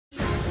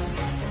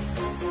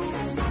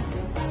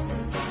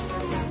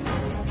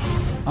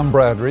I'm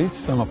Brad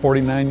Reese. I'm a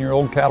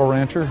 49-year-old cattle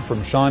rancher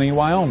from Shawnee,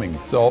 Wyoming.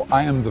 So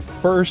I am the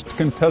first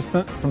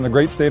contestant from the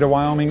great state of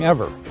Wyoming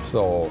ever.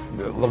 So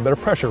a little bit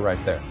of pressure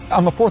right there.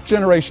 I'm a fourth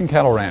generation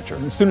cattle rancher.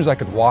 As soon as I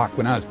could walk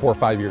when I was 4 or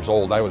 5 years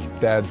old, I was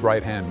Dad's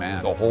right-hand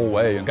man the whole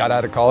way, and got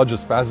out of college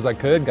as fast as I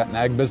could, got an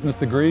ag business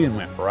degree, and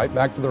went right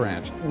back to the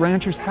ranch.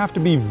 Ranchers have to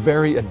be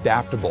very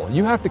adaptable.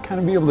 You have to kind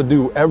of be able to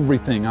do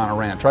everything on a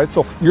ranch, right?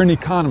 So you're an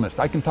economist.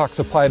 I can talk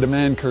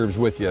supply-demand curves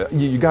with you.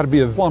 You got to be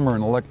a plumber,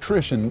 an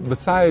electrician,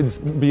 besides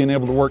being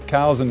able to work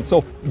cows. And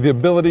so the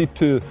ability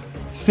to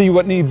see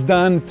what needs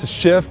done, to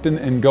shift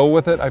and go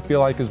with it, I feel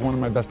like is one of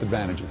my best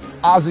advantages.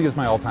 Ozzy is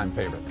my all-time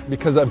favorite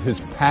because of his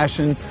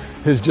passion,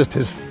 his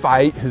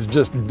fight, his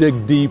just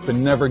dig deep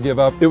and never give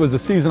up. It was the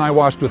season I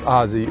watched with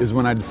Ozzy is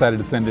when I decided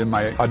to send in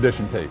my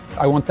audition tape.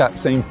 I want that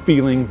same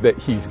feeling that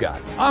he's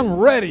got. I'm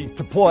ready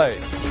to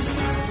play.